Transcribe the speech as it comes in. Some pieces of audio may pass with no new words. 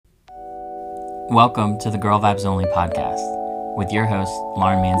Welcome to the Girl Vibes Only podcast with your host,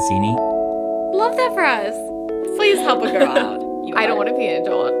 Lauren Mancini. Love that for us. Please help a girl out. I don't want to be an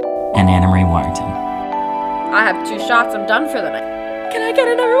adult. And Anna Marie Warrington. I have 2 shots. I'm done for the night. Can I get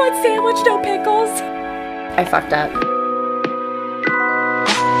another one sandwich, no pickles? I fucked up.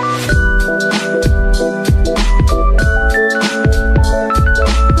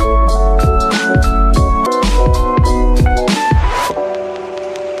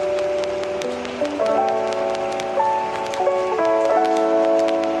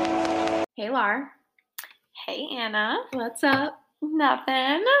 Hey, Lar. Hey, Anna. What's up?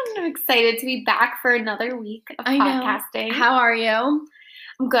 Nothing. I'm excited to be back for another week of podcasting. How are you?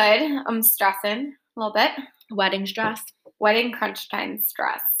 I'm good. I'm stressing a little bit. Wedding stress? Wedding crunch time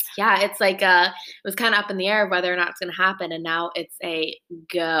stress. Yeah, it's like it was kind of up in the air of whether or not it's going to happen, and now it's a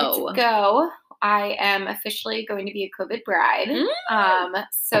go. It's a go. I am officially going to be a COVID bride.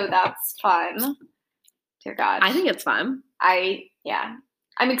 So that's fun. Dear God. I think it's fun.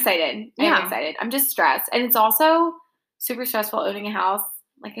 I'm excited. I'm excited. I'm just stressed. And it's also super stressful owning a house.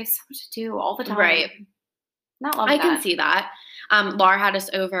 Like, I have so much to do all the time. Right. Not loving that. I can see that. Laura had us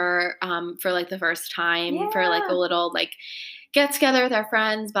over for like the first time for like a little like get together with our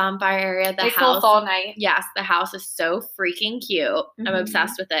friends, bonfire area. The house all night. Yes, the house is so freaking cute. Mm-hmm. I'm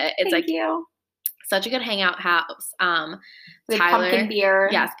obsessed with it. It's Thank you. Such a good hangout house. With Tyler, pumpkin beer.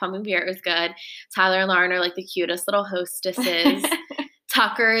 Yes, pumpkin beer is good. Tyler and Lauren are like the cutest little hostesses.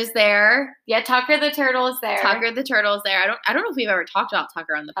 Tucker's there. Yeah, Tucker the turtle is there. Tucker the turtle is there. I don't know if we've ever talked about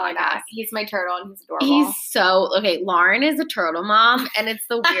Tucker on the podcast. Oh my God. He's my turtle and he's adorable. He's so okay. Lauren is a turtle mom, and it's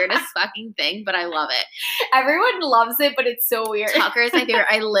the weirdest fucking thing, but I love it. Everyone loves it, but it's so weird. Tucker is my favorite.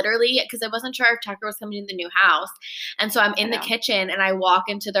 I literally, because I wasn't sure if Tucker was coming to the new house, and so I'm in the kitchen and I walk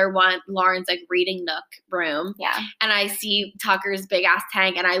into Lauren's like reading nook room. Yeah. And I see Tucker's big ass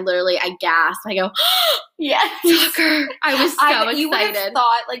tank, and I gasp. I go, yes, Tucker! I was so excited. You would have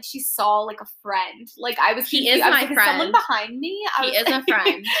thought like she saw like a friend. Like I was. He is my friend. Someone behind me. He is a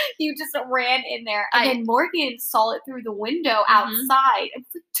friend. You just ran in there, and then Morgan saw it through the window outside. And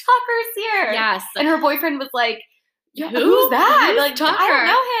was like, Tucker's here. Yes. And her boyfriend was like, who's that? Who's like Tucker? I don't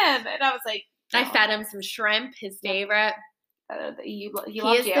know him. And I was like, no. I fed him some shrimp, his favorite. He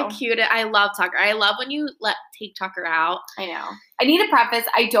is the cutest. I love Tucker. I love when you take Tucker out. I know. I need to preface.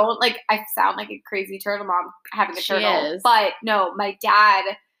 I don't I sound like a crazy turtle mom having a turtle. But no, my dad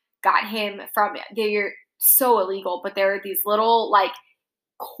got him from, they're so illegal, but there are these little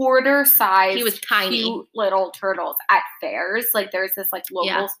quarter size, he was tiny, cute little turtles at fairs. Like there's this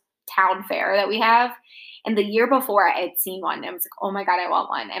local town fair that we have. And the year before I had seen one, and I was like, oh my God, I want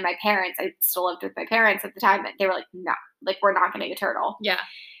one. And my parents, I still lived with my parents at the time, and they were like, no, we're not getting a turtle. Yeah.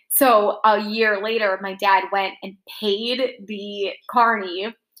 So a year later, my dad went and paid the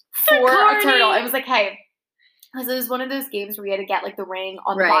carny for a turtle. It was like, hey, because it was one of those games where you had to get the ring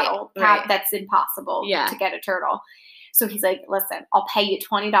on the bottle cap. That's impossible to get a turtle. So he's like, listen, I'll pay you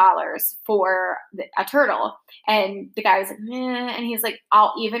 $20 for a turtle. And the guy was like, meh. And he's like,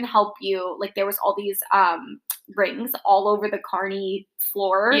 I'll even help you. There was all these rings all over the carny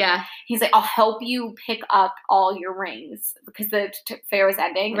floor. Yeah. He's like, I'll help you pick up all your rings because the fair was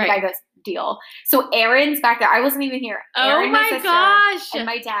ending. Right. The guy goes, deal. So Aaron's back there. I wasn't even here. Aaron, oh my gosh. And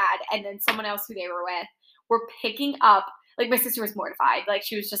my dad and then someone else who they were with were picking up. My sister was mortified.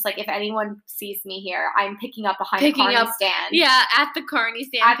 She was just like, if anyone sees me here, I'm picking up behind the carny stand. Yeah, at the carny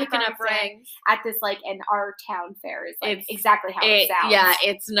stand, picking up rings. At this, and our town fair is exactly how it sounds. Yeah,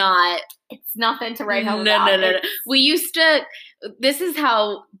 it's not. It's nothing to write home about. No. We used to, this is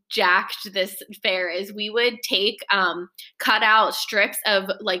how jacked this fair is. We would take cut out strips of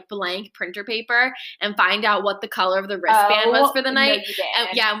blank printer paper and find out what the color of the wristband was for the night. No, you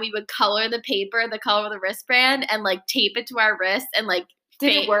didn't. And we would color the paper, the color of the wristband, and tape it to our wrist and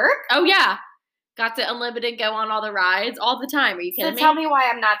Did it work? Oh yeah. Got to unlimited go on all the rides all the time. Are you kidding me? Tell me why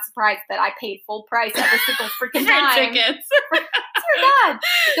I'm not surprised that I paid full price every single freaking time. Tickets. Dear God.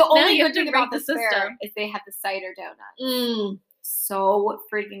 The only good thing about this fair is they have the cider donuts. So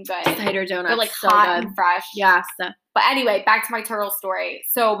freaking good. Cider donuts. They're so hot good. and fresh. Yes. But anyway, back to my turtle story.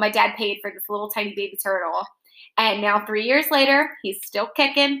 So my dad paid for this little tiny baby turtle. And now 3 years later, he's still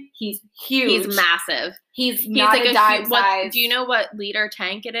kicking. He's huge. He's massive. He's not a dime size. Do you know what liter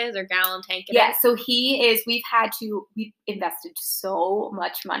tank it is or gallon tank it is? Yeah, so we've invested so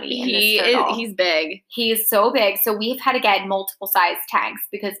much money in this turtle. He's big. He's so big. So we've had to get multiple size tanks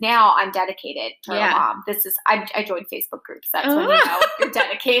because now I'm dedicated turtle mom. I joined Facebook groups. That's when you know you're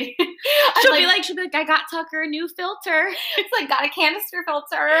dedicated. She'll be like, I got Tucker a new filter. It's got a canister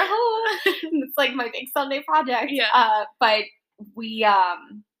filter. It's my big Sunday project. Yeah. But we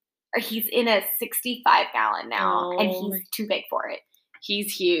He's in a 65-gallon now, and Oh. he's too big for it.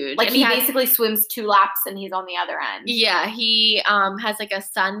 He's huge. Like, and he basically swims 2 laps, and he's on the other end. Yeah, he has like a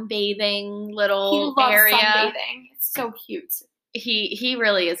sunbathing He little loves area. sunbathing. It's so cute. He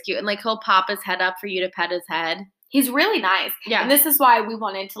really is cute, and like he'll pop his head up for you to pet his head. He's really nice. Yeah, And this is why we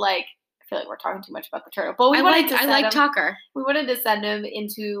wanted to, like, I feel like we're talking too much about the turtle, but I like Tucker. We wanted to send him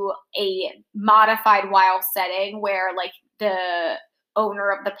into a modified wild setting where, like, the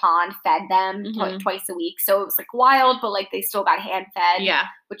owner of the pond fed them twice a week. So it was, like, wild, but, like, they still got hand-fed. Yeah.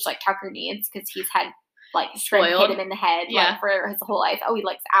 Which, like, Tucker needs because he's had, like, shrimp Spoiled. hit him in the head Yeah. like, for his whole life. Oh, he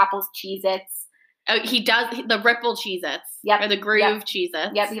likes apples, Cheez-Its. Oh, he does the Ripple Cheez-Its. Yep. Or the Groove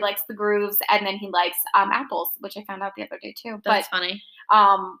Cheez-Its. Yep, he likes the grooves, and then he likes apples, which I found out the other day, too. That's funny.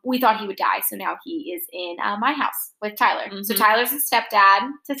 We thought he would die, so now he is in my house with Tyler. Mm-hmm. So Tyler's a stepdad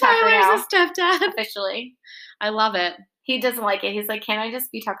to Tucker now. Tyler's a stepdad. Officially. I love it. He doesn't like it. He's like, can I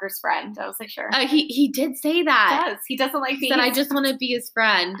just be Tucker's friend? I was like, sure. He did say that. He does. He doesn't like He being said, I just want to be his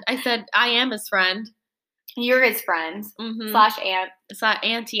friend. I said, I am his friend. You're his friend. Mm-hmm. Slash aunt. It's not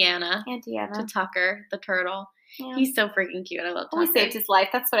Auntie Anna. Auntie Anna. To Tucker, the turtle. Yeah. He's so freaking cute. I love Tucker. We saved his life.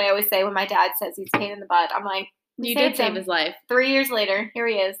 That's what I always say when my dad says he's a pain in the butt. I'm like, you did save his life. 3 years later, here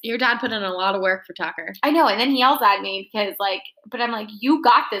he is. Your dad put in a lot of work for Tucker. I know, and then he yells at me because, like, but I'm like, you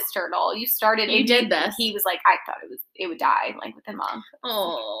got this turtle. You started. You did this. He was like, I thought it would die like within a month.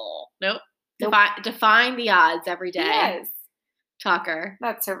 Oh, nope. Defying the odds every day. Yes. Tucker.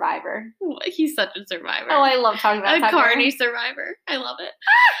 That's Survivor. He's such a survivor. Oh, I love talking about a Tucker. carny survivor. I love it.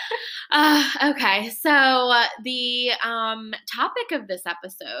 Okay, so the topic of this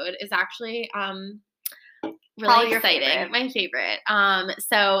episode is actually really Probably exciting. Favorite. My favorite.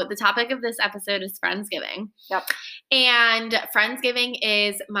 So the topic of this episode is Friendsgiving. Yep. And Friendsgiving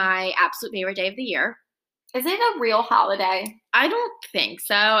is my absolute favorite day of the year. Is it a real holiday? I don't think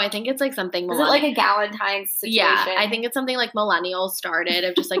so. I think it's like something Is it like a Galentine's situation? Yeah, I think it's something like millennials started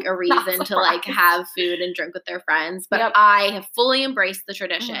of just like a reason to like have food and drink with their friends. But I have fully embraced the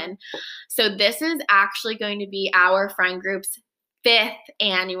tradition. Mm-hmm. So this is actually going to be our friend group's 5th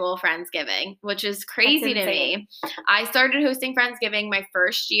annual Friendsgiving, which is crazy to me. I started hosting Friendsgiving my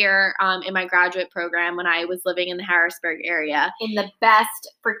first year in my graduate program when I was living in the Harrisburg area. In the best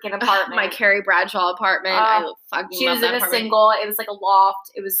freaking apartment. My Carrie Bradshaw apartment. I fucking she love was that in apartment. a single. It was like a loft.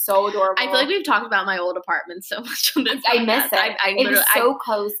 It was so adorable. I feel like we've talked about my old apartment so much on this podcast. I miss it. It was so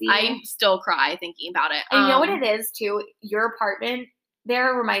cozy. I still cry thinking about it. And you know what it is, too? Your apartment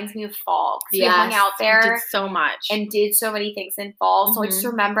there reminds me of fall. Because we hung out there. We did so much. And did so many things in fall. So I just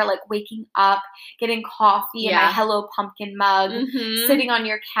remember like waking up, getting coffee in my Hello Pumpkin mug, sitting on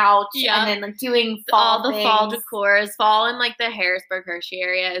your couch, and then like doing fall all the things. fall decors. Fall in like the Harrisburg Hershey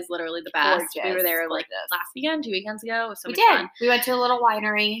area is literally the best. Gorgeous. We were there like last weekend, 2 weekends ago. It was so much did. fun. We went to a little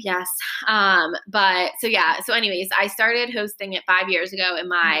winery. Yes. But so anyways, I started hosting it 5 years ago in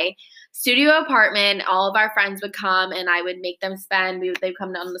my studio apartment. All of our friends would come and I would make them spend. They'd come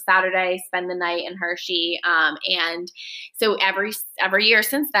on the Saturday, spend the night in Hershey. And so every year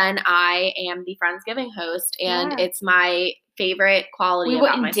since then, I am the Friendsgiving host, and it's my favorite quality about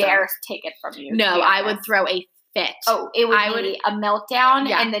myself. We wouldn't dare take it from you. No, I would throw a fit. Oh, it would be a meltdown,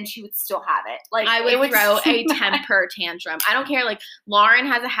 and then she would still have it. Like I would throw a temper tantrum. I don't care. Like Lauren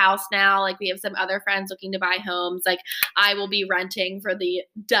has a house now. Like we have some other friends looking to buy homes. Like I will be renting for the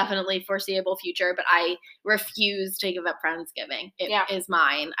definitely foreseeable future, but I refuse to give up Friendsgiving. It is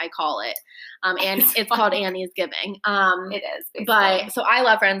mine. I call it. And it's called Annie's Giving. It is. Basically. But so I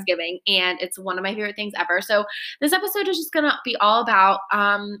love Friendsgiving, and it's one of my favorite things ever. So this episode is just gonna be all about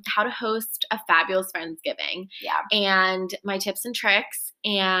how to host a fabulous Friendsgiving. Yeah. And my tips and tricks.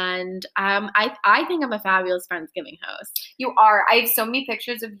 And I think I'm a fabulous Friendsgiving host. You are. I have so many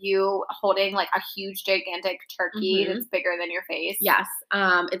pictures of you holding like a huge, gigantic turkey that's bigger than your face. Yes.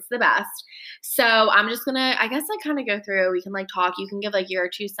 It's the best. So I'm just gonna, I guess, like kind of go through. We can like talk. You can give like your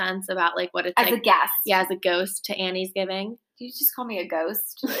 2 cents about like what it's as like. As a guest. Yeah, as a ghost to Annie's Giving. Did you just call me a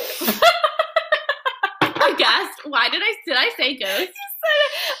ghost? A guest? Why did I say ghost? You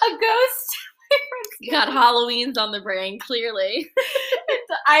said a ghost. Got Halloween's on the brain, clearly.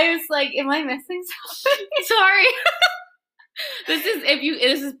 I was like, am I missing something? Sorry. This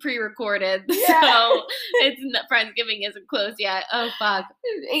is pre-recorded, so Friendsgiving isn't closed yet. Oh fuck.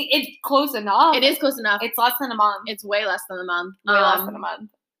 It's close enough. It is close enough. It's less than a month. It's way less than a month. Way less than a month.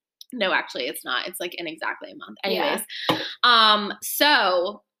 No, actually it's not. It's like in exactly a month. Anyways.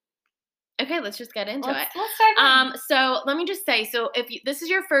 So okay, let's just get into it. Let's dive in. So let me just say, so if this is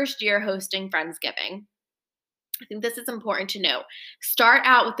your first year hosting Friendsgiving, I think this is important to note. Start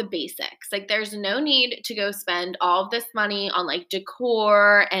out with the basics. Like, there's no need to go spend all of this money on like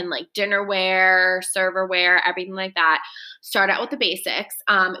decor and like dinnerware, serverware, everything like that. Start out with the basics.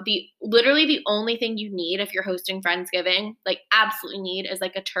 Literally the only thing you need if you're hosting Friendsgiving, like absolutely need, is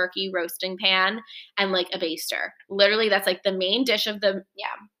like a turkey roasting pan and like a baster. Literally, that's like the main dish of the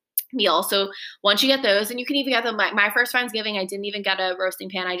meal. So once you get those, and you can even get them. My first Friendsgiving, I didn't even get a roasting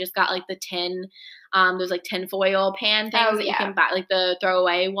pan. I just got like the tin. Those like tin foil pan things that you can buy, like the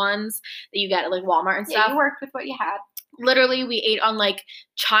throwaway ones that you get at like Walmart and stuff. You worked with what you had. Literally, we ate on like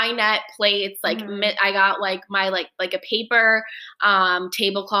Chinet plates. Like I got like my like a paper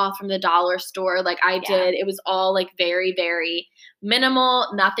tablecloth from the dollar store. Like I did. It was all like very, very minimal.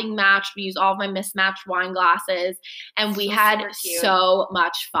 Nothing matched. We used all of my mismatched wine glasses, and we had so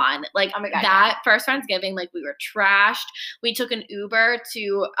much fun. Like, oh my God, that first Friendsgiving, like we were trashed. We took an Uber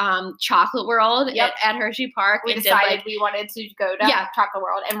to Chocolate World at Hershey Park. We decided we wanted to go to Chocolate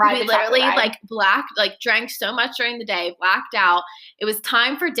World and ride. We literally drank so much during the day, blacked out. It was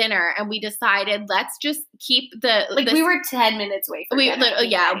time for dinner, and we decided let's just keep we were 10 minutes away from dinner.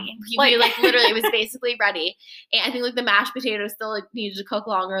 We literally it was basically ready. And I think like the mashed potatoes still like needed to cook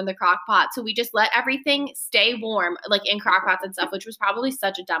longer in the crock pot, so we just let everything stay warm like in crock pots and stuff, which was probably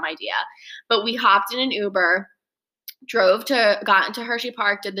such a dumb idea. But we hopped in an Uber, got into Hershey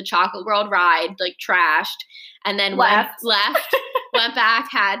Park, did the Chocolate World ride, like trashed, and then left, went back,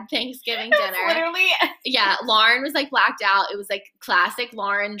 had Thanksgiving dinner. Literally. Yeah, Lauren was like blacked out. It was like classic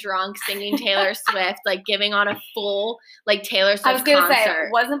Lauren drunk singing Taylor Swift, like giving on a full like Taylor Swift concert. I was gonna say,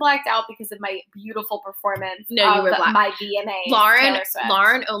 wasn't blacked out because of my beautiful performance. No, you were blacked. My VMA.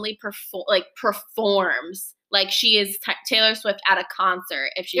 Lauren only performs. Like she is Taylor Swift at a concert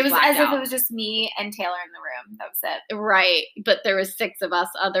if she's blacked out. It was as if it was just me and Taylor in the room. That was it. Right. But there was 6 of us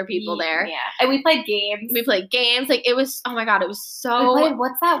other people there. Yeah. And we played games. Like it was, oh my God, it was so. We played,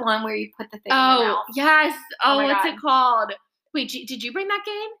 what's that one where you put the thing in your mouth? Yes. Oh, what's it called? Wait, did you bring that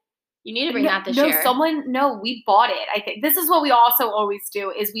game? You need to bring that this year. We bought it, I think. This is what we also always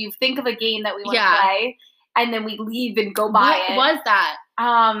do, is we think of a game that we want to play, and then we leave and go buy it. What was that?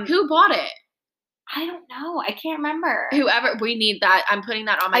 Who bought it? I don't know. I can't remember. Whoever, we need that. I'm putting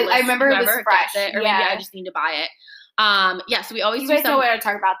that on my list. I remember it was fresh. Maybe I just need to buy it. So we always you guys know what I'm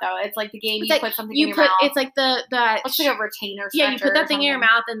talking about, though. It's like the game you put something in your mouth. It's like the it's like a retainer. Yeah, you put that thing in your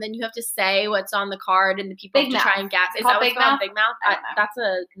mouth, and then you have to say what's on the card, and the people have to try and guess. Is that what's called? Big Mouth? That's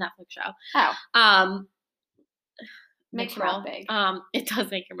a Netflix show. Oh. Makes your mouth big. It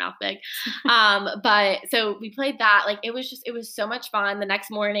does make your mouth big. But so we played that. Like it was so much fun. The next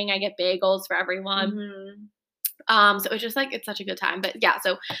morning I get bagels for everyone. Mm-hmm. So it was just like, it's such a good time. But yeah,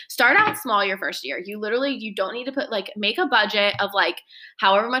 so start out small your first year. You don't need to put like, make a budget of like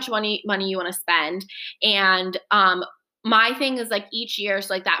however much money you want to spend. And, my thing is like each year,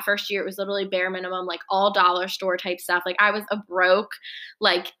 so like that first year, it was literally bare minimum, like all dollar store type stuff. Like I was a broke,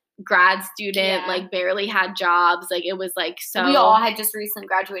 like grad student, like barely had jobs. Like it was like, so we all had just recently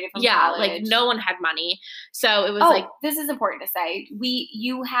graduated from college. Like no one had money. So it was like, this is important to say.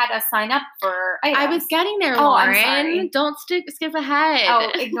 You had us sign up for items. I was getting there, Lauren. I'm sorry. Don't skip ahead. Oh,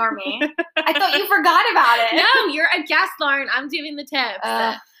 ignore me. I thought you forgot about it. No, you're a guest, Lauren. I'm doing the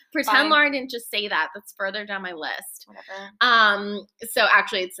tips. Pretend Lauren didn't just say that. That's further down my list. Whatever. So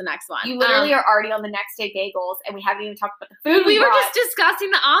actually it's the next one. You literally are already on the next day bagels, and we haven't even talked about the food. We were just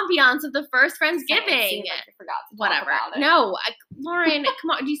discussing the ambiance of the first Friendsgiving. Like you forgot to talk about it. No, Lauren,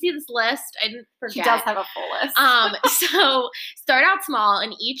 come on. Do you see this list? I didn't forget. She does have a full list. So start out small,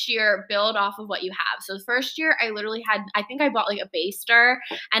 and each year build off of what you have. So the first year I literally I think I bought like a baster,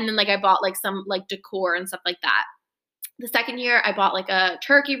 and then like I bought like some like decor and stuff like that. The second year, I bought like a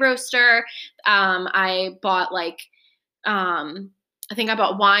turkey roaster. I bought like, I think I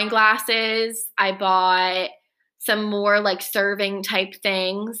bought wine glasses. I bought some more like serving type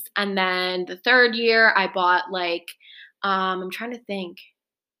things. And then the third year, I bought like, I'm trying to think.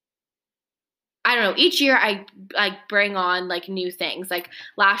 I don't know. Each year I bring on like new things. Like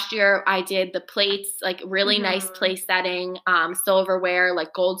last year I did the plates, like really nice place setting, silverware,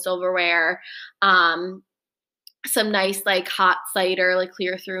 like gold silverware, some nice like hot cider, like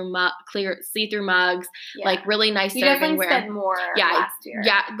clear see-through mugs, like really nice. You definitely spent more last year.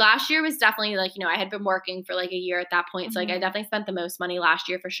 Yeah, last year was definitely like, I had been working for like a year at that point, so like I definitely spent the most money last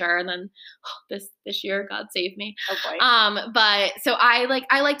year for sure. And then this year, God save me. Oh boy. But so I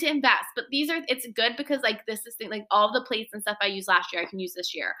like to invest, but it's good because like this is like all of the plates and stuff I used last year I can use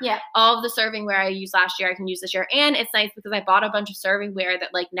this year. Yeah. All of the servingware I used last year I can use this year, and it's nice because I bought a bunch of servingware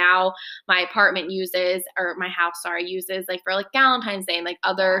that like now my apartment uses, or my house sorry, uses like for like Valentine's Day and like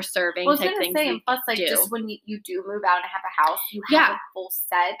other serving Well, I was type gonna things. say, and we plus, like, do. just when you do move out and have a house, you have a full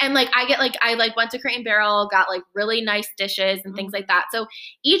set. And like I went to Crate and Barrel, got like really nice dishes and things like that. So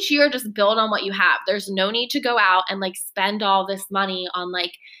each year just build on what you have. There's no need to go out and like spend all this money on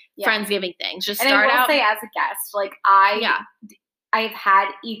like Friendsgiving things. Just start out. And I will say, as a guest, like I've had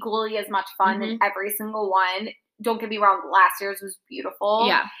equally as much fun in every single one. Don't get me wrong, last year's was beautiful.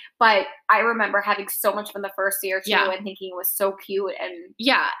 Yeah. But I remember having so much fun the first year too, and thinking it was so cute. And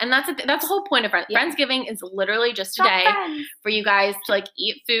and that's the whole point of Friendsgiving is literally just a day for you guys to like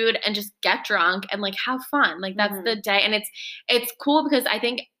eat food and just get drunk and like have fun. Like that's the day, and it's cool because I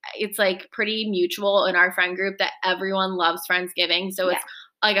think it's like pretty mutual in our friend group that everyone loves Friendsgiving. So it's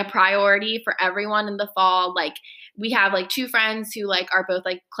like a priority for everyone in the fall. Like we have like two friends who like are both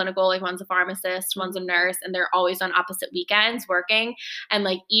like clinical, like one's a pharmacist, one's a nurse, and they're always on opposite weekends working. And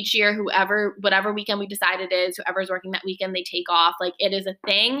like each year, whatever weekend we decide it is, whoever's working that weekend, they take off. Like it is a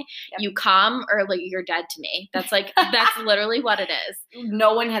thing. You come or like you're dead to me. That's like, that's literally what it is.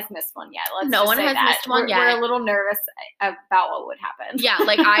 No one has missed one yet. No one has missed one yet. We're a little nervous about what would happen. Yeah.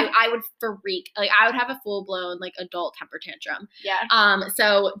 Like I would freak. Like I would have a full blown like adult temper tantrum. Yeah.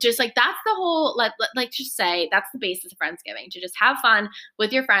 So just like, that's the whole, like just say that's the basis of Friendsgiving, to just have fun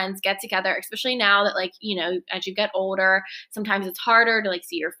with your friends, get together, especially now that like, you know, as you get older, sometimes it's harder to like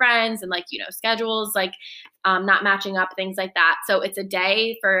see your friends and like, you know, schedules like not matching up, things like that. So it's a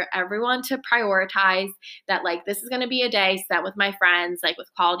day for everyone to prioritize that, like, this is going to be a day spent with my friends, like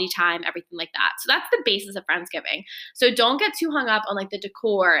with quality time, everything like that. So that's the basis of Friendsgiving. So don't get too hung up on like the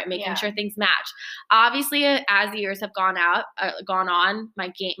decor and making sure things match. Obviously, as the years have gone on,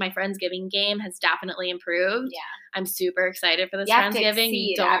 my Friendsgiving game has definitely improved. Yeah. I'm super excited for this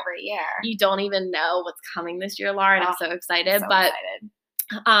Friendsgiving. Every year. You don't even know what's coming this year, Lauren. I'm so excited.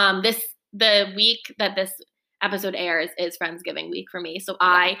 The week that this episode airs is Friendsgiving week for me. So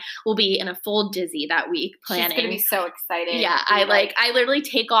I will be in a full dizzy that week planning. She's going to be so excited. Yeah. I literally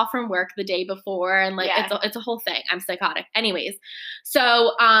take off from work the day before and like, it's a whole thing. I'm psychotic. Anyways.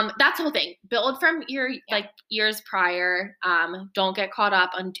 So, that's the whole thing. Build from your like years prior. Don't get caught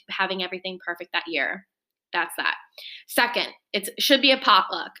up on having everything perfect that year. That's that. Second, it should be a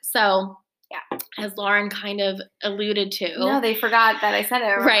potluck. So, as Lauren kind of alluded to. No, they forgot that I said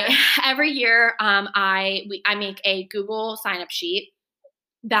it. Right. Every year, I make a Google sign-up sheet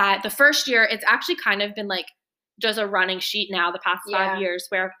that the first year, it's actually kind of been like just a running sheet now the past 5 years,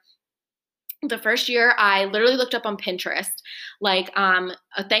 where the first year I literally looked up on Pinterest, like,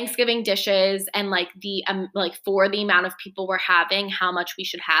 Thanksgiving dishes and like the, like for the amount of people we're having, how much we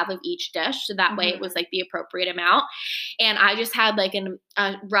should have of each dish. So that way it was like the appropriate amount. And I just had like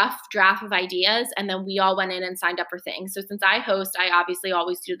a rough draft of ideas. And then we all went in and signed up for things. So since I host, I obviously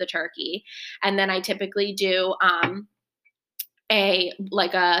always do the turkey. And then I typically do, a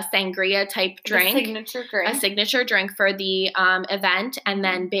sangria type drink, a signature drink for the event, and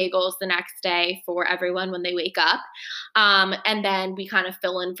then bagels the next day for everyone when they wake up. And then we kind of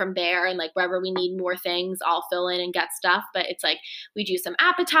fill in from there, and like wherever we need more things, I'll fill in and get stuff. But it's like we do some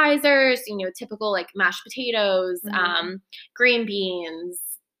appetizers, you know, typical like mashed potatoes, green beans,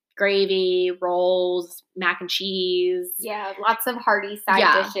 gravy, rolls, mac and cheese. Yeah, lots of hearty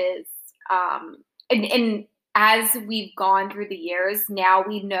side dishes. And as we've gone through the years, now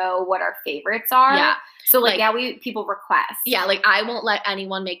we know what our favorites are. Yeah. So like now people request. Yeah, like I won't let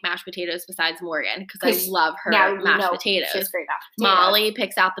anyone make mashed potatoes besides Morgan because I love her mashed potatoes. She's great mashed potatoes. Molly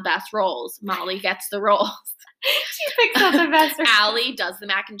picks out the best rolls. Molly gets the rolls. She picks out the best rolls. Allie does the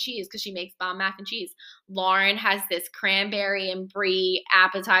mac and cheese because she makes bomb mac and cheese. Lauren has this cranberry and brie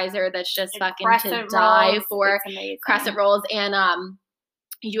appetizer that's just fucking to die for. Crescent rolls and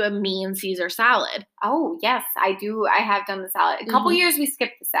you do a mean Caesar salad. Oh, yes, I do. I have done the salad. A couple years we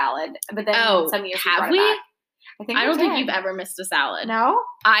skipped the salad, but then some years have we? I don't think you've ever missed a salad. No?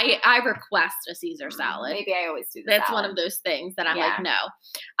 I request a Caesar salad. Maybe I always do That's salad. One of those things that I'm like,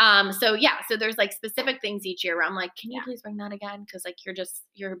 no. So there's like specific things each year where I'm like, can you please bring that again? Because like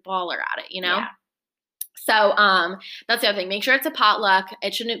you're a baller at it, you know? Yeah. So that's the other thing. Make sure it's a potluck.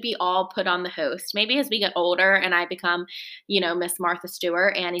 It shouldn't be all put on the host. Maybe as we get older and I become, you know, Miss Martha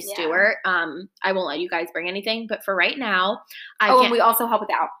Stewart, Annie Stewart, I won't let you guys bring anything. But for right now, and we also help with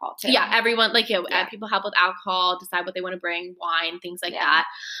the alcohol too. Yeah, everyone people help with alcohol, decide what they want to bring, wine, things like that.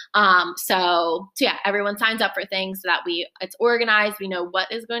 So everyone signs up for things so that it's organized. We know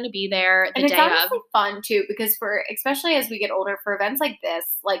what is going to be there the day of. And it's honestly fun too because especially as we get older, for events like this,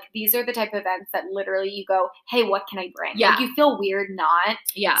 like these are the type of events that literally you go, hey, what can I bring? Yeah. Like you feel weird not.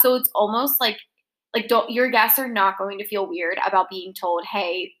 Yeah. So it's almost like your guests are not going to feel weird about being told,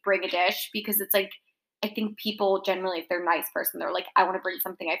 hey, bring a dish, because it's like I think people generally, if they're a nice person, they're like, I want to bring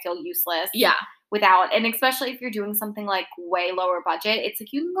something I feel useless. Yeah. Without, and especially if you're doing something like way lower budget, it's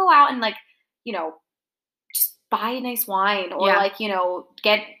like you can go out and like, you know, just buy a nice wine or like, you know,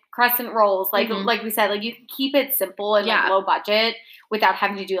 get crescent rolls. Like, like we said, like you can keep it simple and like low budget without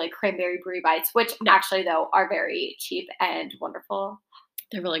having to do like cranberry brie bites, which actually though are very cheap and wonderful.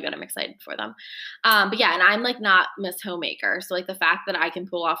 They're really good. I'm excited for them. But yeah, and I'm like not Miss Homemaker. So like the fact that I can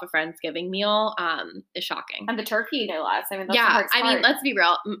pull off a Friendsgiving meal is shocking. And the turkey, no less. I mean, that's the hardest part. I mean, let's be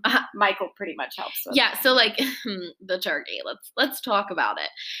real. Michael pretty much helps with it. So like the turkey, let's talk about it.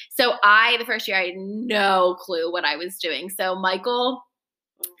 So the first year I had no clue what I was doing. So Michael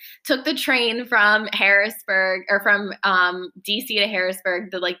took the train from Harrisburg or from DC to Harrisburg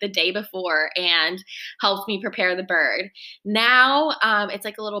the day before and helped me prepare the bird. Now it's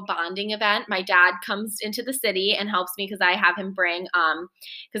like a little bonding event. My dad comes into the city and helps me because I have him bring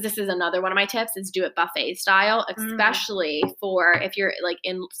because this is another one of my tips is do it buffet style, especially for if you're like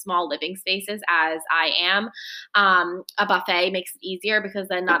in small living spaces as I am. A buffet makes it easier because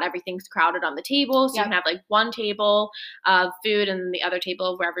then not everything's crowded on the table. So you can have like one table of food and the other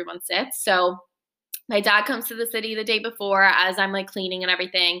table where everyone sits. So my dad comes to the city the day before as I'm like cleaning and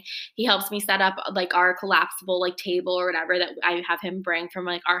everything. He helps me set up like our collapsible like table or whatever that I have him bring from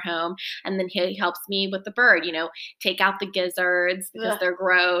like our home. And then he helps me with the bird, you know, take out the gizzards because they're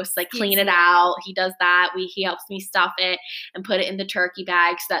gross, like clean it out. He does that. He helps me stuff it and put it in the turkey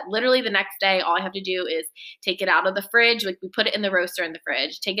bag so that literally the next day, all I have to do is take it out of the fridge. Like we put it in the roaster in the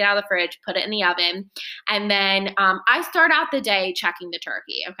fridge, take it out of the fridge, put it in the oven. And then I start out the day checking the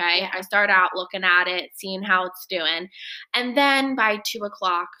turkey. Okay. I start out looking at it, seeing how it's doing. And then by 2:00,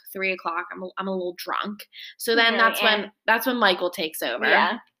 3:00, I'm a little drunk. So then that's when Michael takes over.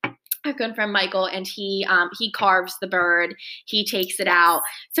 Yeah. Our good friend Michael, and he carves the bird. He takes it out.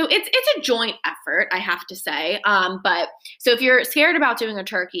 So it's a joint effort, I have to say. But so if you're scared about doing a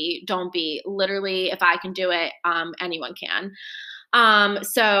turkey, don't be. Literally, if I can do it, anyone can.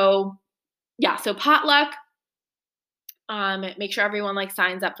 So potluck. Make sure everyone like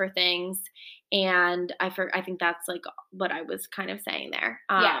signs up for things. And I think that's like what I was kind of saying there.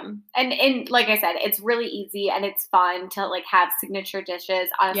 And like I said, it's really easy and it's fun to like have signature dishes.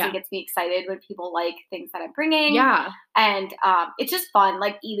 Honestly, it gets me excited when people like things that I'm bringing. Yeah. And it's just fun,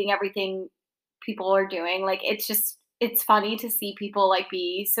 like eating everything people are doing. Like it's funny to see people like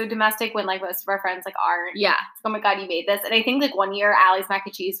be so domestic when like most of our friends like aren't. Yeah. It's, oh my God, you made this. And I think like one year Allie's mac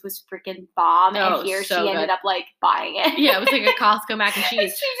and cheese was freaking bomb. And here she ended up like buying it. Yeah, it was like a Costco mac and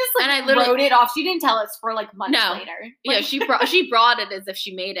cheese. She just like and I wrote it off. She didn't tell us for like months later. Yeah, she brought it as if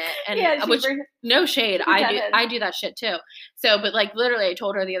she made it. And no shade. I do that shit too. So, but like literally I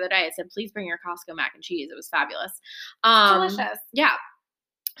told her the other day, I said, please bring your Costco mac and cheese. It was fabulous. Delicious. Yeah.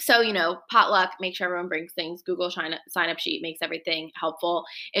 So, you know, potluck, make sure everyone brings things. Google sign up sheet makes everything helpful.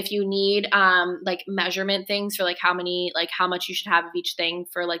 If you need like measurement things for like how much you should have of each thing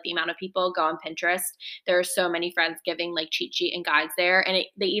for like the amount of people, go on Pinterest. There are so many Friendsgiving like cheat sheet and guides there. And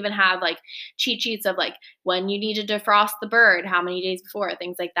they even have like cheat sheets of like when you need to defrost the bird, how many days before,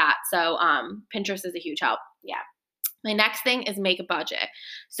 things like that. So Pinterest is a huge help. Yeah. My next thing is make a budget.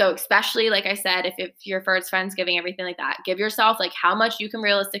 So especially, like I said, if your first Friendsgiving, everything like that, give yourself like how much you can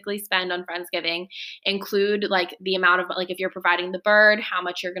realistically spend on Friendsgiving. Include like the amount of like if you're providing the bird, how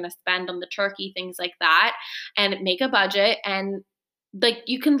much you're going to spend on the turkey, things like that, and make a budget. And like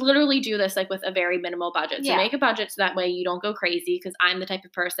you can literally do this like with a very minimal budget. So make a budget so that way you don't go crazy, because I'm the type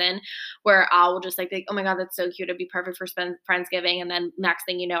of person where I'll just like think, oh my God, that's so cute. It'd be perfect for Friendsgiving. And then next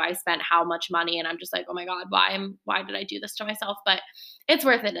thing you know, I spent how much money and I'm just like, oh my God, why did I do this to myself? But it's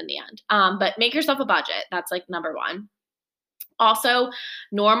worth it in the end. But make yourself a budget. That's like number one. Also,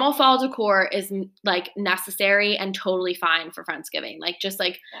 normal fall decor is like necessary and totally fine for Friendsgiving. Like just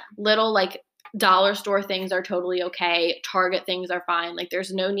like little like dollar store things are totally okay. Target things are fine. Like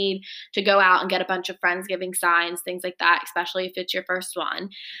there's no need to go out and get a bunch of Friendsgiving signs, things like that, especially if it's your first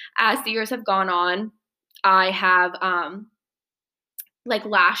one. As the years have gone on, I have like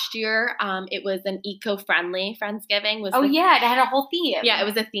last year, it was an eco-friendly Friendsgiving. It had a whole theme. Yeah, it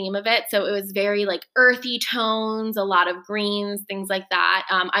was a theme of it. So it was very like earthy tones, a lot of greens, things like that.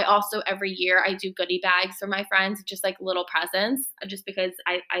 I also, every year, I do goodie bags for my friends, just like little presents, just because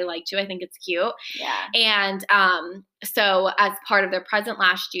I like to. I think it's cute. Yeah. And so as part of their present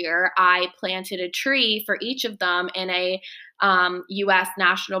last year, I planted a tree for each of them in a U.S.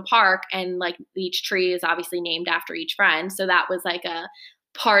 national park, and like each tree is obviously named after each friend. So that was like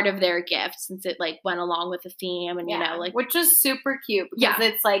part of their gift since it like went along with the theme and, you know, like, which is super cute because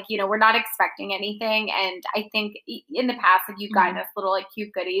it's like, you know, we're not expecting anything. And I think in the past, like you've gotten us little like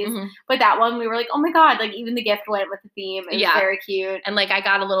cute goodies, but that one we were like, oh my God, like even the gift went with the theme. It was very cute. And like I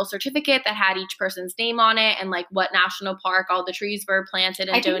got a little certificate that had each person's name on it and like what national park all the trees were planted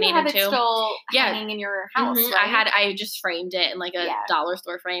and donated you have to. It still hanging in your house, right? I just framed it in like a dollar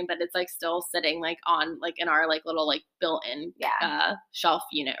store frame, but it's like still sitting like on like in our like little like built-in shelf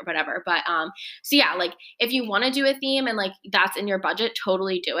unit or whatever. But so yeah, like if you want to do a theme and like that's in your budget,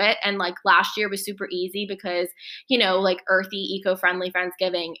 totally do it. And like last year was super easy because, you know, like earthy, eco-friendly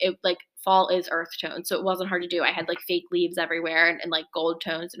Friendsgiving, it like fall is earth tone, so it wasn't hard to do. I had like fake leaves everywhere and like gold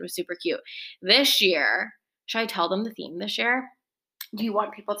tones, and it was super cute. This year, should I tell them the theme this year? Do you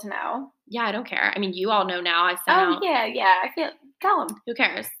want people to know? Yeah, I don't care. I mean, you all know now. I sent out. Yeah. I feel. Tell them. Who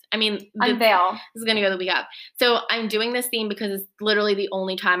cares? I mean, unveil. This is gonna go the week up. So I'm doing this theme because it's literally the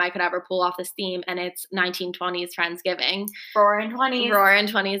only time I could ever pull off this theme, and it's 1920s Friendsgiving. Roaring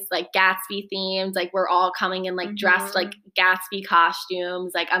 20s, like Gatsby themed. Like we're all coming in like dressed like Gatsby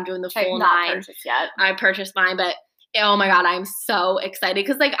costumes. Like I'm doing the full nine. Purchased yet. I purchased mine, but oh my God, I'm so excited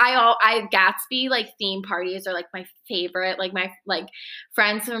because like I Gatsby like theme parties are like my favorite. Like my like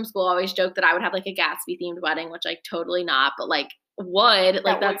friends from school always joke that I would have like a Gatsby themed wedding, which like totally not, but like would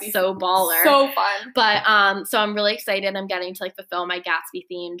like that's so baller, so fun. But so I'm really excited. I'm getting to like fulfill my Gatsby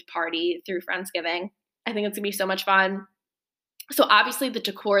themed party through Friendsgiving. I think it's gonna be so much fun. So obviously the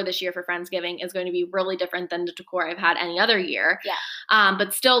decor this year for Friendsgiving is going to be really different than the decor I've had any other year.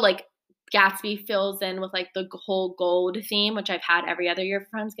 But still like Gatsby fills in with like the whole gold theme, which I've had every other year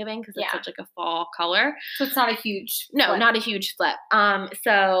for Friendsgiving because it's such like a fall color. So it's not a huge not a huge flip.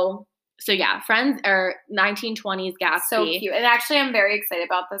 So yeah, Friends or 1920s Gatsby. So cute. And actually I'm very excited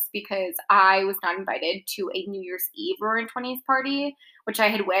about this because I was not invited to a New Year's Eve Roaring 20s party, which I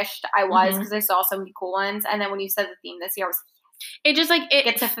had wished I was because I saw so many cool ones. And then when you said the theme this year, I was it just like it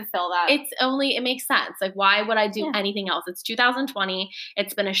get to fulfill that. It makes sense. Like why would I do anything else? It's 2020.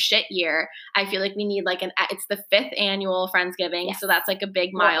 It's been a shit year. I feel like we need like it's the 5th annual Friendsgiving. So that's like a big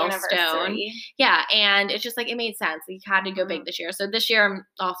milestone. Yeah. And it's just like, it made sense. We had to go big this year. So this year I'm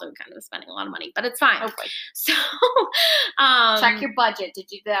also kind of spending a lot of money, but it's fine. Okay. So, check your budget.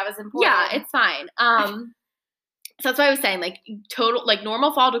 That was important. Yeah, it's fine. So that's what I was saying, like total, like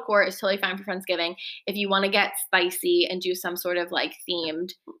normal fall decor is totally fine for Friendsgiving. If you want to get spicy and do some sort of like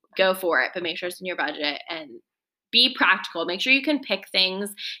themed, go for it, but make sure it's in your budget and be practical. Make sure you can pick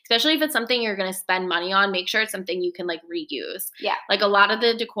things, especially if it's something you're going to spend money on, make sure it's something you can like reuse. Yeah. Like a lot of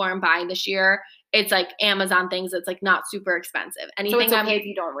the decor I'm buying this year, it's like Amazon things. It's like not super expensive. Anything so it's okay if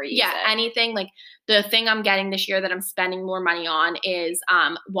you don't reuse it. Anything like the thing I'm getting this year that I'm spending more money on is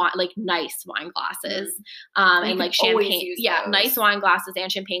like nice wine glasses and like champagne. Yeah, nice wine glasses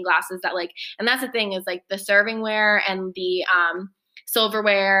and champagne glasses that like, and that's the thing is like the servingware and the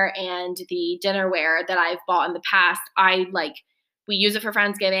silverware and the dinnerware that I've bought in the past, we use it for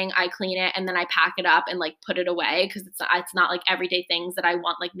Friendsgiving. I clean it and then I pack it up and like put it away because it's not like everyday things that I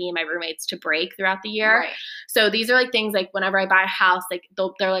want like me and my roommates to break throughout the year. Right. So these are like things like whenever I buy a house, like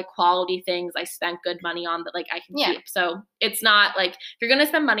they're like quality things I spent good money on that like I can keep. So it's not like if you're gonna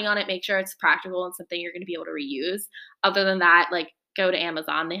spend money on it, make sure it's practical and something you're gonna be able to reuse. Other than that, like go to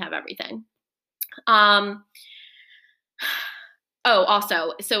Amazon. They have everything. Oh,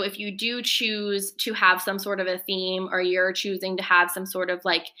 also, so if you do choose to have some sort of a theme or you're choosing to have some sort of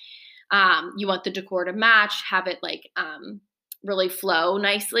like, you want the decor to match, have it like really flow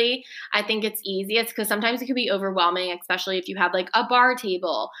nicely, I think it's easiest because sometimes it can be overwhelming, especially if you have like a bar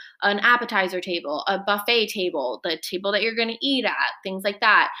table, an appetizer table, a buffet table, the table that you're going to eat at, things like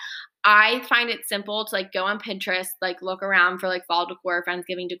that. I find it simple to like go on Pinterest, like look around for like fall decor,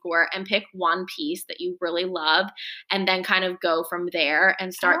 Friendsgiving decor, and pick one piece that you really love, and then kind of go from there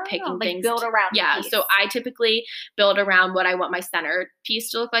and start picking things. Build around. Yeah. So I typically build around what I want my center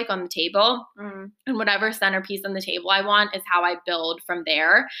piece to look like on the table, and whatever centerpiece on the table I want is how I build from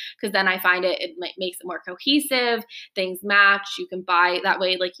there. Because then I find it makes it more cohesive. Things match. You can buy that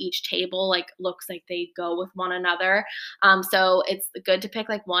way. Like each table like looks like they go with one another. So it's good to pick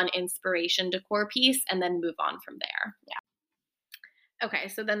like one inspiration decor piece and then move on from there. Yeah. Okay,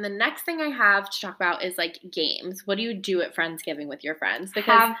 so then the next thing I have to talk about is like games. What do you do at Friendsgiving with your friends?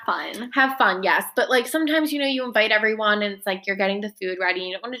 Because have fun. Have fun, yes. But like sometimes, you invite everyone and it's like you're getting the food ready.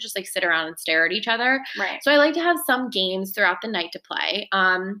 You don't want to just like sit around and stare at each other. Right. So I like to have some games throughout the night to play.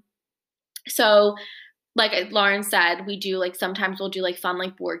 So like Lauren said, we do like sometimes we'll do like fun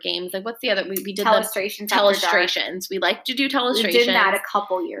like board games. Like what's the other? We did telestrations. We like to do telestrations. We did that a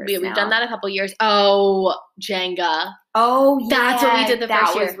couple years. We've done that a couple years. Oh, Jenga. Oh, yeah. That's what we did the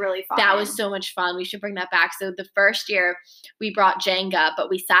first year. That was really fun. That was so much fun. We should bring that back. So the first year we brought Jenga, but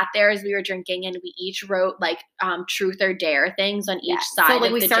we sat there as we were drinking and we each wrote like truth or dare things on each side. So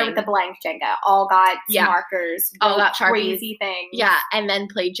like we started with the blank Jenga, all got markers, all got Sharpies. Crazy things. Yeah, and then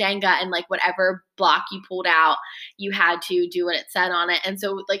played Jenga, and like whatever block you pulled out, you had to do what it said on it. And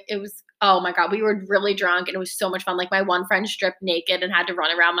so like it was, oh my God, we were really drunk and it was so much fun. Like my one friend stripped naked and had to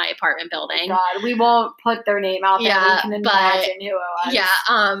run around my apartment building. God, we won't put their name out there. Yeah, we can imagine who it was.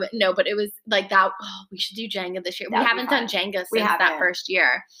 Yeah, no, but it was like that. Oh, we should do Jenga this year. We haven't done Jenga since that first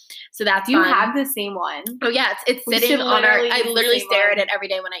year. So that's Do you have the same one? Oh yeah, it's sitting on our, I literally stare at it every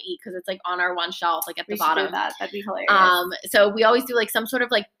day when I eat because it's like on our one shelf, like at the bottom. Do that. That'd be hilarious. So we always do like some sort of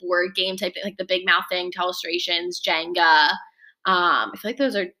like board game type thing, like the Big Mouth thing, Telestrations, Jenga. I feel like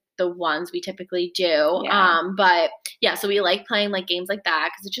those are the ones we typically do. Yeah. But yeah, so we like playing like games like that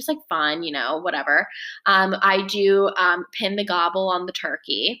because it's just like fun, you know, whatever. I do pin the gobble on the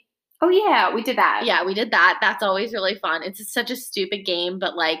turkey. Oh yeah, we did that. Yeah, we did that. That's always really fun. It's such a stupid game,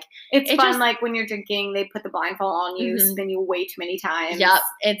 but like it's fun. Like when you're drinking, they put the blindfold on you, spin you way too many times. Yep,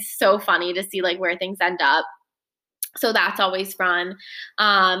 it's so funny to see like where things end up. So that's always fun.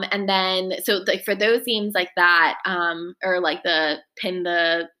 And then so like for those themes like that, or like the pin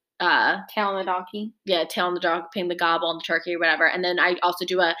the tail on the donkey. Yeah, tail on the dog, pin the gobble on the turkey or whatever. And then I also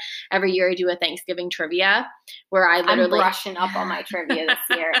do every year I do a Thanksgiving trivia where I'm brushing up on my trivia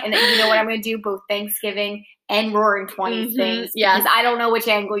this year. And then, you know what I'm going to do? Both Thanksgiving and Roaring 20s things. Yes. Because I don't know which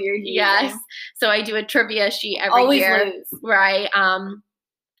angle you're using. Yes. So I do a trivia sheet every year. Lose. Where I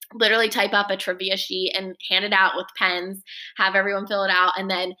literally type up a trivia sheet and hand it out with pens, have everyone fill it out, and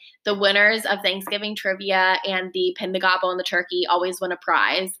then the winners of Thanksgiving trivia and the pin the gobble and the turkey always win a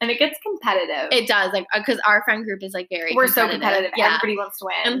prize. And it gets competitive. It does, like because our friend group is like we're so competitive. Yeah. Everybody wants to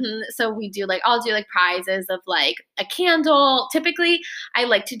win. So we do like I'll do like prizes of like a candle. Typically, I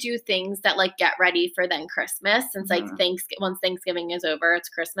like to do things that like get ready for then Christmas, since like once Thanksgiving is over, it's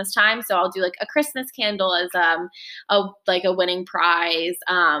Christmas time. So I'll do like a Christmas candle as a winning prize.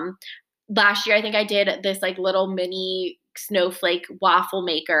 Last year, I think I did this like little mini snowflake waffle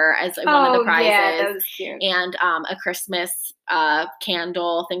maker as like, one of the prizes. Yeah, that was cute. And a Christmas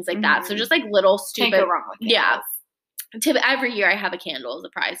candle, things like that. So just like little stupid. Can't go wrong with candles. Yeah. Every year I have a candle as a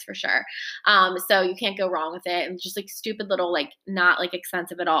prize for sure. So you can't go wrong with it. And just like stupid little, like not like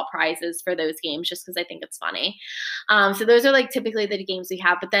expensive at all prizes for those games just because I think it's funny. So those are like typically the games we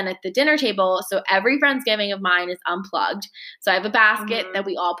have. But then at the dinner table, so every Friendsgiving of mine is unplugged. So I have a basket that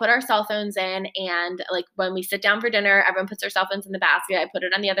we all put our cell phones in. And like when we sit down for dinner, everyone puts their cell phones in the basket. I put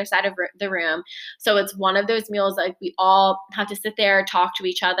it on the other side of the room. So it's one of those meals like we all have to sit there, talk to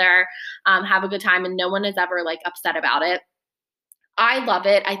each other, have a good time. And no one is ever like upset about it. I love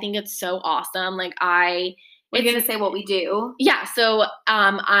it. I think it's so awesome. Like We're going to say what we do. Yeah. So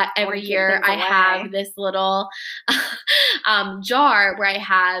every year I have this little jar where I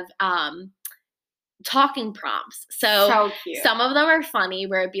have talking prompts. So cute. Some of them are funny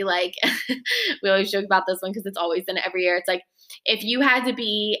where it'd be like, we always joke about this one because it's always in every year. It's like, if you had to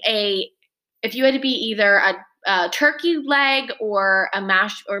be either a turkey leg or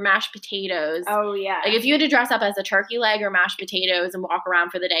mashed potatoes. Oh yeah. Like if you had to dress up as a turkey leg or mashed potatoes and walk around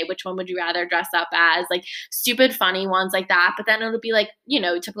for the day, which one would you rather dress up as? Like stupid funny ones like that. But then it'll be like, you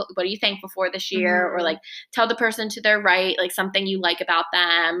know, typical, what are you thankful for this year? Or like tell the person to their right, like something you like about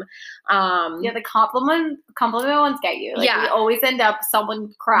them. Yeah, the compliment ones get you. Like, we always end up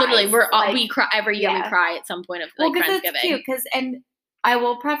someone cries. Literally, we cry every year. We cry at some point of like Friendsgiving. It's cute and I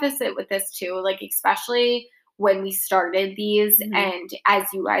will preface it with this too, like especially when we started these, and as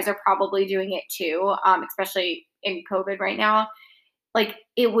you guys are probably doing it too, especially in COVID right now, like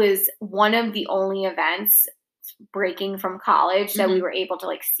it was one of the only events breaking from college that we were able to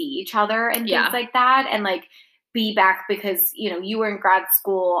like see each other and things like that, and like be back because, you know, you were in grad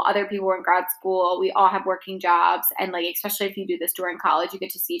school, other people were in grad school, we all have working jobs, and like especially if you do this during college, you get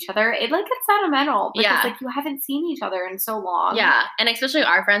to see each other. It like gets sentimental because like you haven't seen each other in so long. Yeah, and especially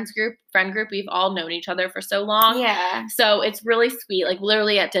our friend group, we've all known each other for so long. Yeah. So it's really sweet. Like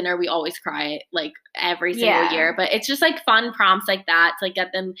literally at dinner, we always cry like every single year. But it's just like fun prompts like that to like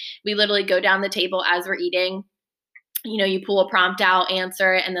get them. We literally go down the table as we're eating. You know, you pull a prompt out,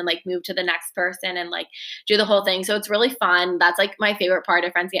 answer it, and then like move to the next person and like do the whole thing. So it's really fun. That's like my favorite part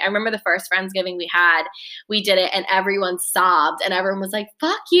of Friendsgiving. I remember the first Friendsgiving we did it and everyone sobbed and everyone was like,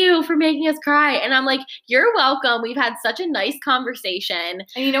 fuck you for making us cry. And I'm like, you're welcome. We've had such a nice conversation.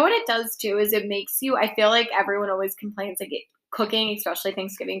 And you know what it does too is it makes you, I feel like everyone always complains like cooking, especially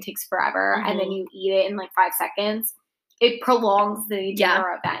Thanksgiving, takes forever. And then you eat it in like 5 seconds. it prolongs the Yeah.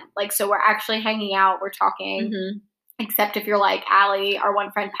 dinner event. Like, so we're actually hanging out, we're talking. Mm-hmm. Except if you're like Allie, our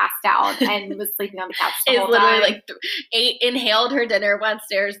one friend passed out and was sleeping on the couch the whole literally time. like inhaled her dinner, went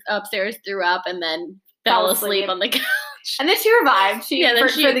upstairs, threw up, and then fell asleep on the couch. And then she revived.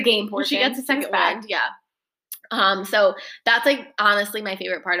 For the game portion. She gets a second wind. Yeah. So that's like honestly my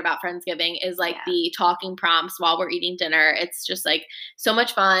favorite part about Friendsgiving is like the talking prompts while we're eating dinner. It's just like so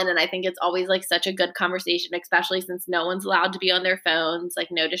much fun, and I think it's always like such a good conversation, especially since no one's allowed to be on their phones, like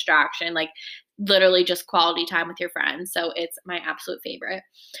no distraction, like literally just quality time with your friends. So it's my absolute favorite.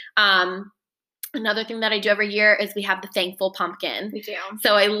 Another thing that I do every year is we have the thankful pumpkin. We do.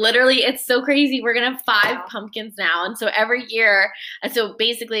 So it's so crazy. We're going to have 5 pumpkins now. And so every year, so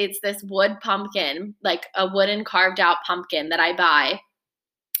basically it's this wood pumpkin, like a wooden carved out pumpkin that I buy.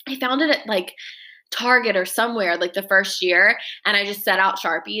 I found it at like Target or somewhere like the first year, and I just set out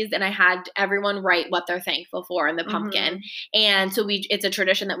Sharpies and I had everyone write what they're thankful for in the pumpkin. Mm-hmm. And so it's a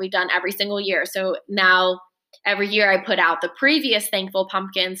tradition that we've done every single year. So now every year I put out the previous thankful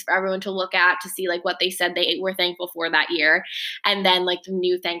pumpkins for everyone to look at to see like what they said they were thankful for that year. And then like the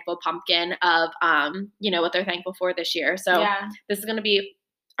new thankful pumpkin of, what they're thankful for this year. So this is going to be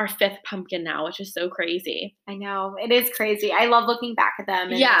our 5th pumpkin now, which is so crazy. I know. It is crazy. I love looking back at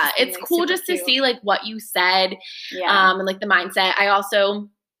them. And it's like, cool just to see like what you said and like the mindset. I also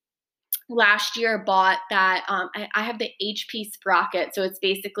last year bought that, I have the HP Sprocket. So it's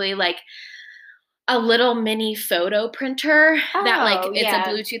basically like a little mini photo printer that like it's a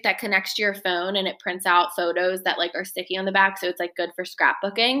Bluetooth that connects to your phone and it prints out photos that like are sticky on the back. So it's like good for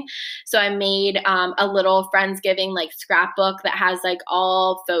scrapbooking. So I made a little Friendsgiving like scrapbook that has like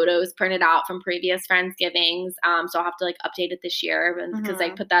all photos printed out from previous Friendsgivings. So I'll have to like update it this year because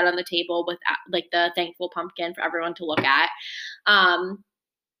I put that on the table with like the thankful pumpkin for everyone to look at.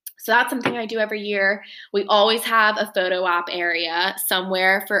 So that's something I do every year. We always have a photo op area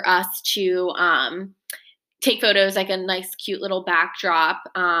somewhere for us to take photos, like a nice, cute little backdrop,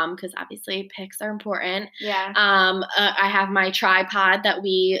 because obviously pics are important. Yeah. I have my tripod that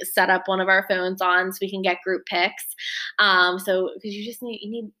we set up one of our phones on so we can get group pics. So because you just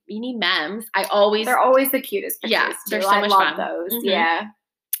need memes. They're always the cutest pictures. Yeah, they're too. so much fun. I love those. Mm-hmm. Yeah.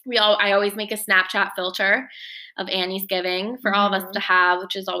 I always make a Snapchat filter of Annie's giving for all of us to have,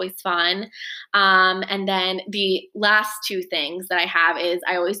 which is always fun. And then the last 2 things that I have is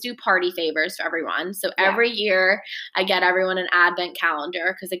I always do party favors for everyone. So every year I get everyone an advent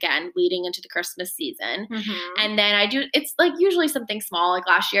calendar because again, leading into the Christmas season. And then it's like usually something small. Like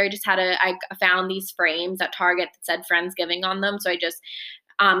last year I found these frames at Target that said Friendsgiving on them. So I just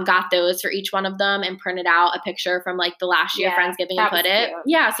got those for each one of them and printed out a picture from like the last year Friendsgiving and put it. Cute.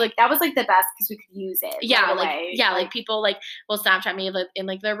 Yeah. So like that was like the best because we could use it. Yeah. Right like people like will Snapchat me in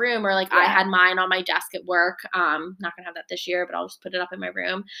like their room or like I had mine on my desk at work. Not gonna have that this year, but I'll just put it up in my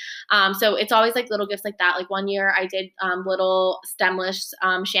room. So it's always like little gifts like that. Like one year I did little stemless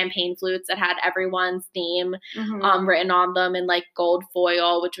champagne flutes that had everyone's name written on them in like gold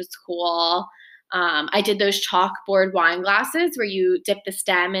foil, which was cool. I did those chalkboard wine glasses where you dip the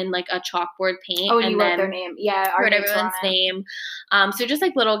stem in like a chalkboard paint. Oh, and you wrote their name. Yeah, wrote everyone's name. So just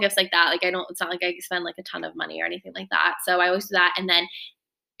like little gifts like that. Like it's not like I spend like a ton of money or anything like that. So I always do that. And then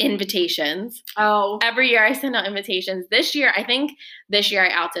invitations. Oh. Every year I send out invitations. I think this year I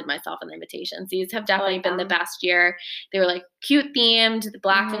outdid myself in the invitations. These have definitely been the best year. They were like cute themed, the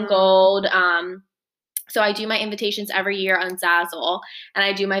black and gold. So I do my invitations every year on Zazzle, and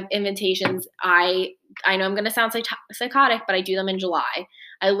I do my invitations. I know I'm going to sound psychotic, but I do them in July.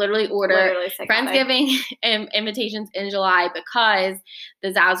 I literally order Friendsgiving invitations in July because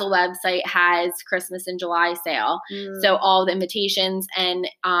the Zazzle website has Christmas in July sale. So all the invitations and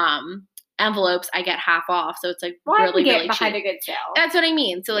envelopes I get half off, so it's like really behind cheap. A good sale. That's what I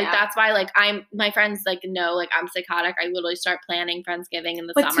mean. So like that's why like my friends like know like I'm psychotic. I literally start planning Friendsgiving in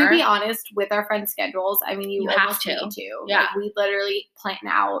the summer. But to be honest, with our friends' schedules, I mean you have to. Need to. Yeah, like, we literally plan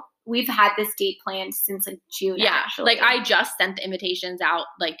out. We've had this date planned since like June. Yeah, actually. Like I just sent the invitations out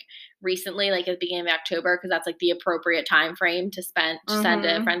like recently, like at the beginning of October, because that's like the appropriate time frame to send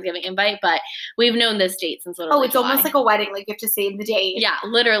a Friendsgiving invite. But we've known this date since literally it's July. Almost like a wedding. Like you have to save the date. Yeah,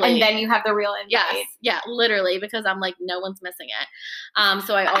 literally. And then you have the real invite. Yes, yeah, literally, because I'm like no one's missing it.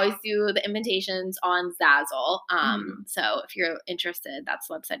 So I always do the invitations on Zazzle. So if you're interested, that's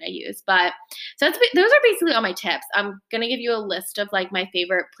the website I use. But so those are basically all my tips. I'm gonna give you a list of like my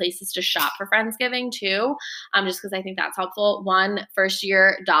favorite places to shop for Friendsgiving too. Just because I think that's helpful. One, first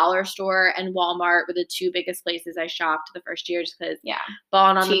year, Dollar Store and Walmart were the 2 biggest places I shopped the first year just because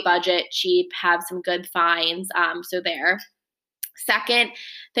bought on the budget, cheap, have some good finds. So there. Second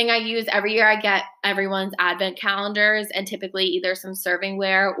thing I use every year, I get everyone's advent calendars and typically either some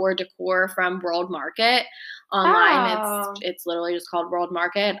servingware or decor from World Market. Online, it's literally just called World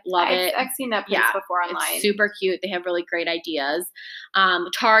Market. Love it. I've seen that place before online. It's super cute. They have really great ideas.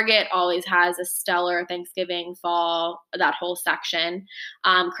 Target always has a stellar Thanksgiving, fall, that whole section.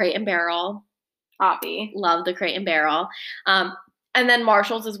 Crate and Barrel. Hobby. Love the Crate and Barrel. And then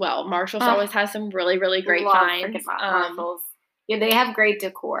Marshall's as well. Marshall's always has some really, really great finds. Marshall's. Yeah, they have great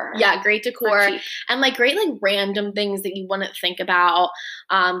decor. Yeah, great decor. And like great like random things that you wouldn't think about.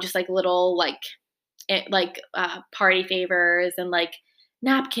 Just like little party favors and like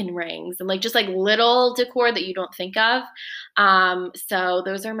napkin rings and like just like little decor that you don't think of. So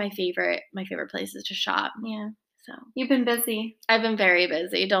those are my favorite places to shop. Yeah. So you've been busy. I've been very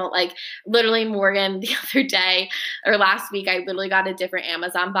busy. Literally Morgan the other day or last week, I literally got a different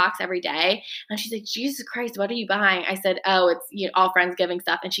Amazon box every day. And she's like, Jesus Christ, what are you buying? I said, oh, it's all Friendsgiving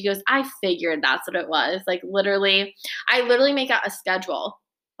stuff. And she goes, I figured that's what it was. Like I literally make out a schedule.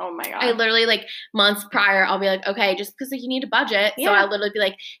 Oh my God. I literally months prior, I'll be like, okay, just because you need a budget. Yeah. So I'll literally be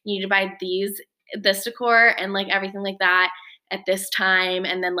like, you need to buy this decor and everything like that at this time.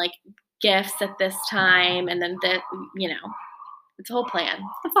 And then gifts at this time, and then it's a whole plan.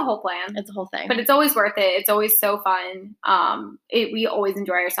 It's a whole plan. It's a whole thing. But it's always worth it. It's always so fun. We always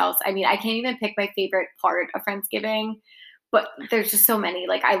enjoy ourselves. I mean, I can't even pick my favorite part of Friendsgiving, but there's just so many.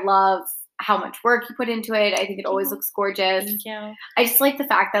 I love how much work you put into it. I think it always looks gorgeous. Thank you. I just like the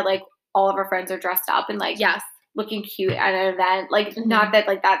fact that all of our friends are dressed up and yes, looking cute at an event. Not that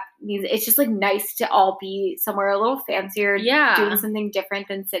that means it's just nice to all be somewhere a little fancier, doing something different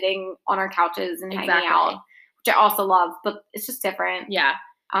than sitting on our couches and hanging out, which I also love, but it's just different. Yeah.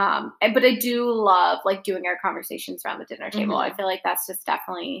 But I do love doing our conversations around the dinner table. I feel that's just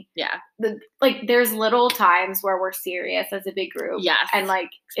definitely there's little times where we're serious as a big group. Yes. And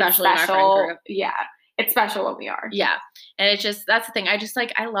especially in our friend group. Yeah. It's special when we are. Yeah. And it's just, that's the thing. I just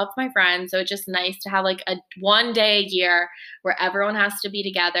I love my friends. So it's just nice to have a one day a year where everyone has to be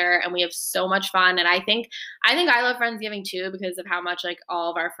together and we have so much fun. And I think I love Friendsgiving too, because of how much all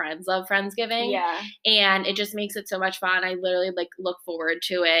of our friends love Friendsgiving. Yeah. And it just makes it so much fun. I literally look forward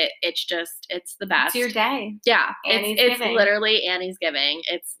to it. It's the best. It's your day. Yeah. It's literally Annie's giving.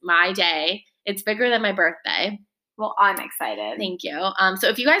 It's my day. It's bigger than my birthday. Well, I'm excited. Thank you. So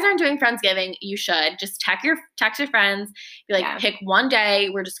if you guys aren't doing Friendsgiving, you should just text your friends. Be pick one day.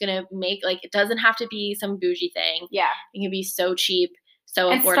 We're just gonna make it doesn't have to be some bougie thing. Yeah, it can be so cheap,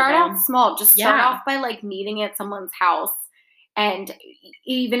 so and affordable. Start out small. Just start off by meeting at someone's house, and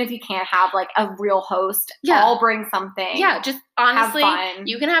even if you can't have a real host, all bring something. Yeah, just honestly,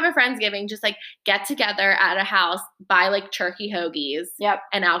 you can have a Friendsgiving. Just get together at a house, buy turkey hoagies,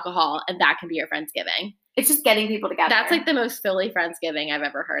 and alcohol, and that can be your Friendsgiving. It's just getting people together. That's the most Philly Friendsgiving I've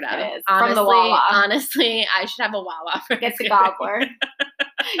ever heard of. It is. Honestly, from the Wawa. Honestly, I should have a Wawa Friendsgiving. Get the gobbler.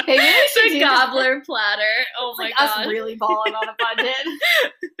 Hey, the gobbler platter. Oh my God. Us really balling on a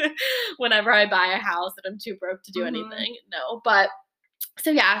budget. Whenever I buy a house and I'm too broke to do anything. No. But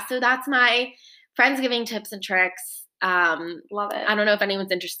so that's my Friendsgiving tips and tricks. Love it. I don't know if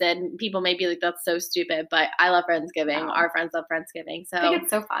anyone's interested. People may be that's so stupid, but I love Friendsgiving. Oh. Our friends love Friendsgiving. So I think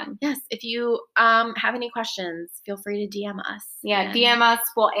it's so fun. Yes. If you have any questions, feel free to DM us. Yeah, DM us.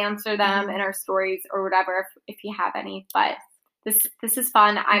 We'll answer them in our stories or whatever if you have any. But this is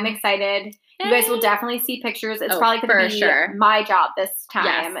fun. I'm excited. You guys will definitely see pictures. It's probably going to be my job this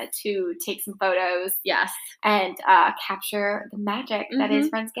time to take some photos. Yes. And capture the magic that is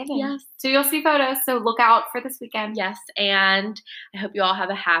Friendsgiving. Yes. So you'll see photos. So look out for this weekend. Yes. And I hope you all have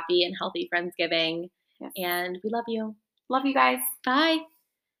a happy and healthy Friendsgiving. Yes. And we love you. Love you guys. Bye.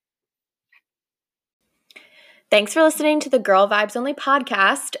 Thanks for listening to the Girl Vibes Only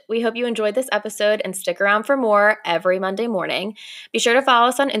podcast. We hope you enjoyed this episode and stick around for more every Monday morning. Be sure to follow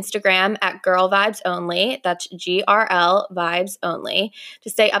us on Instagram at Girl Vibes Only. That's GRL Vibes Only to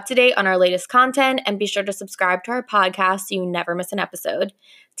stay up to date on our latest content, and be sure to subscribe to our podcast so you never miss an episode.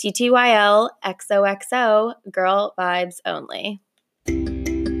 TTYL XOXO Girl Vibes Only.